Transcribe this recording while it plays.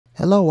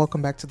Hello,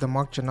 welcome back to the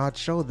Marc Drouinaud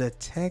Show, the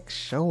tech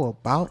show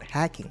about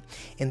hacking.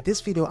 In this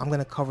video, I'm going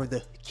to cover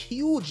the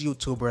huge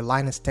YouTuber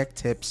Linus Tech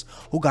Tips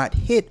who got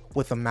hit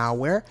with a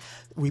malware.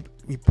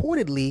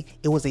 Reportedly,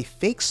 it was a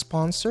fake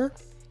sponsor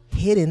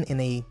hidden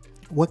in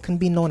what can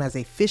be known as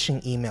a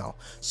phishing email.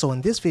 So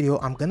in this video,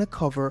 I'm going to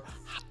cover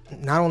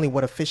not only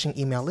what a phishing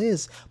email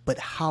is, but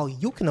how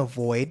you can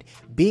avoid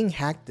being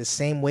hacked the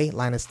same way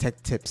Linus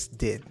Tech Tips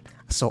did.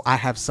 So I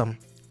have some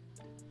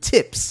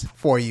tips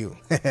for you.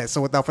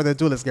 So without further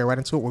ado, let's get right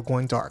into it. We're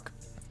going dark.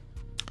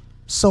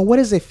 So what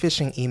is a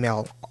phishing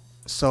email?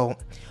 So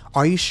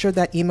are you sure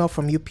that email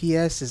from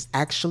UPS is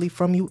actually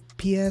from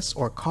UPS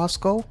or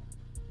Costco,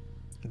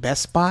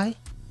 Best Buy?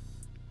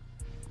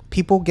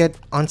 People get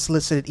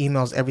unsolicited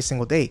emails every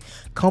single day.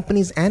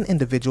 Companies and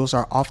individuals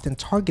are often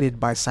targeted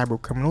by cyber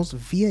criminals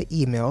via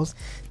emails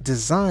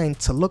designed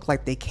to look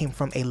like they came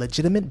from a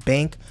legitimate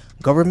bank,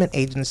 government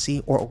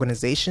agency, or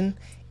organization.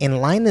 In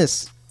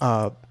Linus'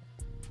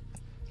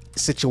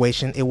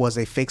 situation, it was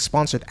a fake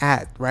sponsored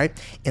ad, right?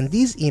 In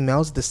these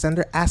emails, the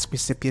sender asks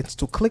recipients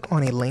to click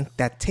on a link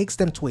that takes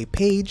them to a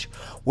page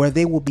where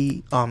they will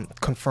be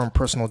confirmed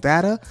personal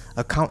data,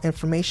 account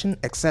information,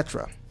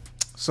 etc.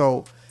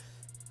 So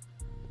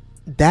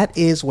that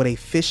is what a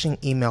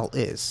phishing email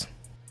is.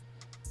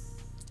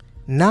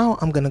 Now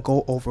I'm going to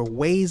go over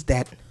ways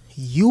that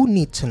you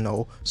need to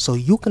know so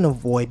you can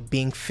avoid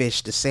being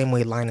phished the same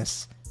way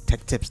Linus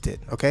Tech Tips did,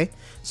 okay?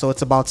 So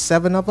it's about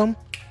 7 of them.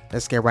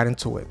 Let's get right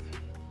into it.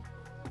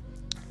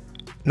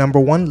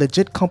 Number 1,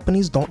 legit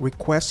companies don't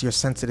request your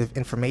sensitive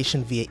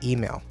information via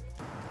email.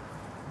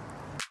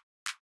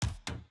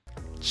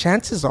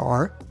 Chances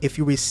are, if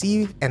you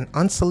receive an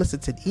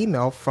unsolicited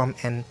email from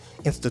an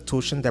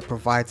institution that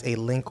provides a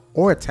link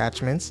or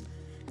attachments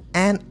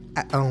and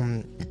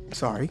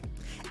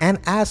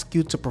ask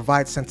you to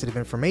provide sensitive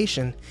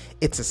information,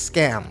 it's a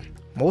scam.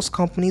 Most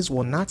companies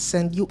will not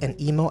send you an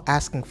email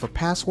asking for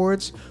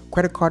passwords,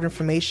 credit card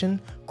information,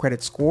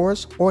 credit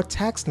scores, or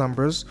tax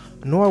numbers,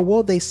 nor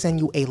will they send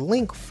you a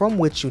link from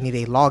which you need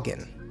a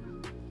login.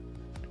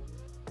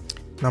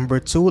 Number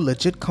 2,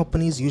 legit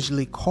companies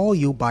usually call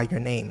you by your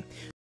name.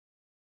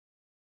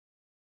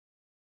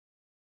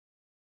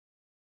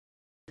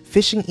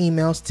 Phishing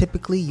emails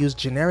typically use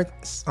generic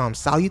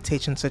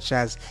salutations such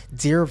as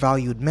 "Dear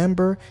valued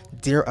member,"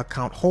 "Dear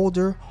account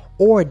holder,"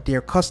 or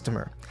 "Dear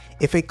customer."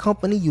 If a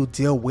company you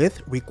deal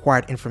with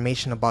required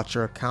information about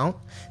your account,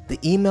 the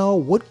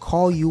email would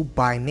call you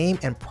by name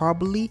and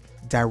probably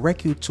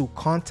direct you to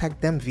contact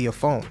them via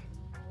phone.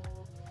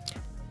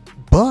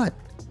 But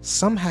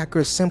some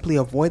hackers simply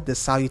avoid the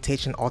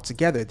salutation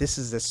altogether. This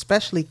is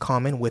especially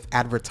common with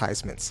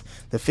advertisements.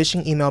 The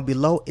phishing email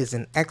below is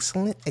an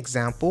excellent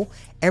example.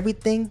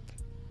 Everything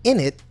in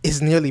it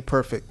is nearly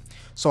perfect.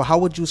 So how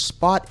would you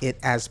spot it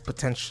as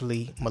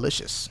potentially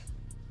malicious?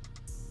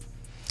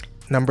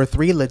 Number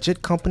 3,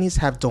 legit companies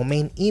have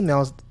domain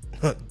emails.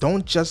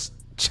 Don't just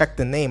check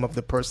the name of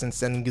the person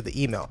sending you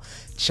the email.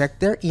 Check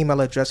their email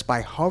address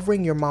by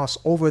hovering your mouse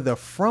over the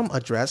from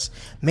address.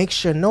 Make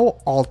sure no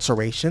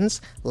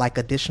alterations like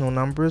additional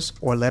numbers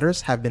or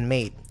letters have been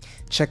made.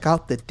 Check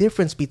out the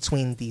difference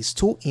between these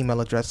two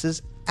email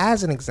addresses.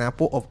 As an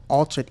example of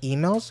altered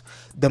emails,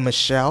 the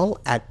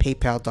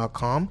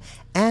Michelle@paypal.com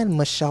and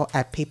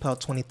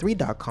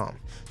Michelle@paypal23.com.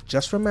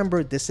 Just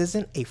remember, this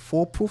isn't a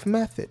foolproof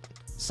method.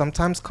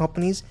 Sometimes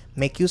companies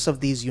make use of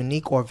these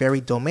unique or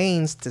varied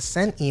domains to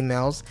send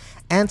emails,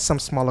 and some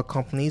smaller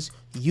companies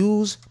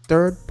use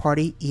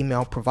third-party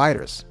email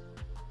providers.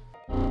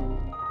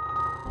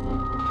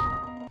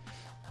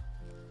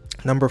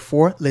 Number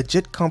 4,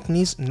 legit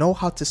companies know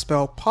how to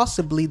spell.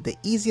 Possibly the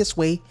easiest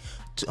way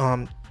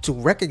to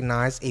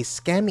recognize a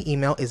scammy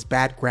email is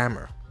bad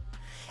grammar.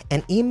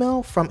 An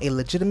email from a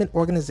legitimate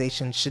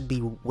organization should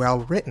be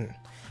well written.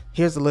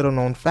 Here's a little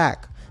known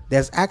fact.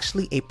 There's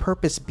actually a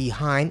purpose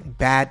behind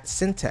bad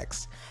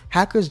syntax.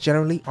 Hackers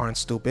generally aren't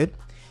stupid.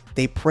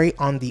 They prey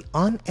on the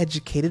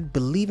uneducated,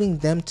 believing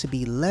them to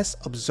be less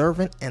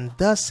observant and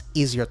thus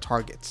easier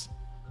targets.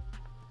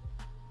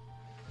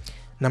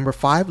 Number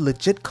 5,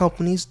 legit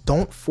companies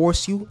don't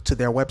force you to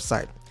their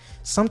website.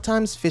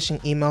 Sometimes phishing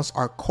emails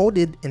are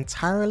coded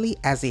entirely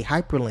as a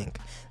hyperlink.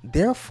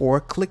 Therefore,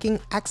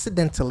 clicking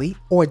accidentally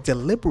or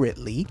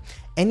deliberately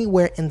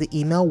anywhere in the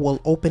email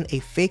will open a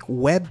fake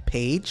web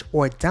page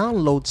or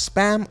download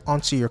spam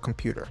onto your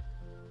computer.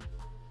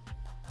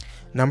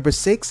 Number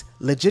 6,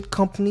 legit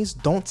companies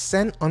don't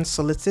send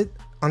unsolicited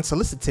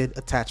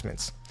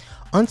attachments.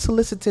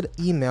 Unsolicited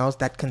emails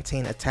that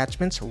contain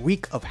attachments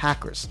reek of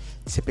hackers.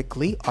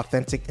 Typically,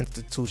 authentic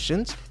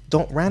institutions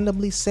don't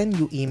randomly send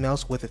you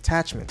emails with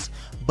attachments,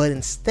 but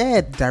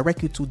instead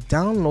direct you to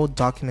download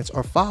documents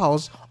or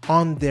files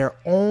on their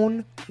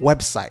own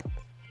website.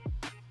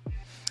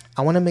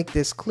 I want to make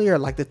this clear,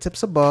 like the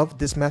tips above,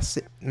 this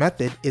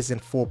method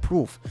isn't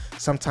foolproof.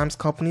 Sometimes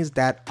companies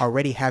that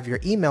already have your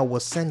email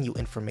will send you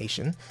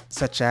information,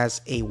 such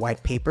as a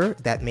white paper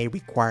that may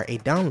require a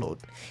download.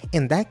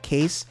 In that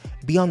case,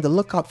 be on the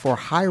lookout for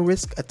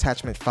high-risk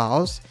attachment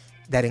files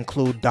that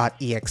include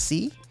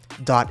 .exe,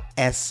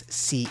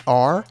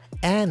 .scr,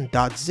 and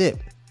 .zip.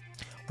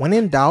 When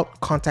in doubt,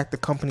 contact the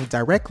company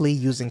directly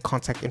using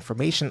contact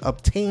information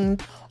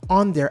obtained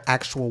on their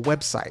actual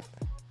website.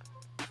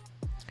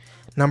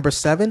 Number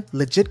 7,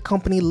 legit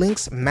company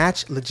links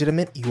match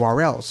legitimate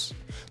URLs.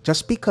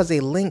 Just because a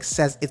link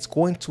says it's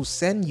going to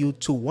send you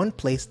to one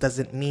place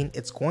doesn't mean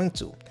it's going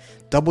to.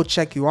 Double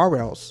check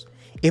URLs.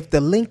 If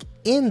the link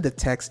in the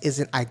text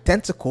isn't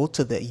identical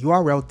to the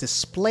URL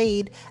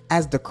displayed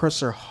as the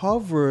cursor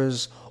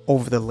hovers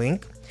over the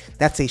link,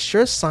 that's a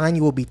sure sign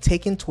you will be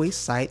taken to a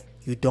site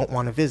you don't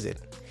want to visit.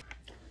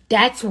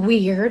 That's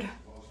weird.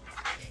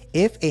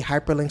 If a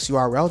hyperlink's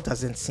URL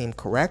doesn't seem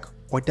correct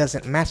or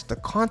doesn't match the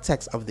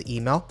context of the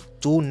email,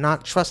 do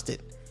not trust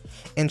it.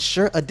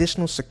 Ensure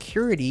additional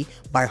security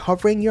by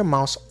hovering your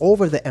mouse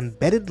over the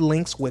embedded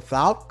links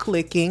without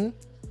clicking,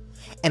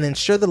 and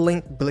ensure the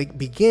link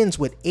begins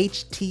with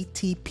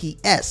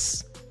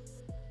HTTPS.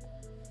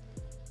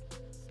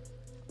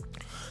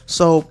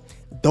 So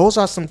those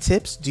are some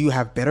tips. Do you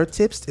have better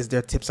tips? Is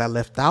there tips I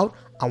left out?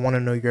 I want to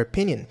know your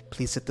opinion.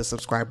 Please hit the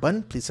subscribe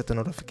button. Please hit the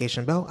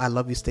notification bell. I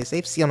love you. Stay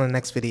safe. See you on the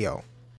next video.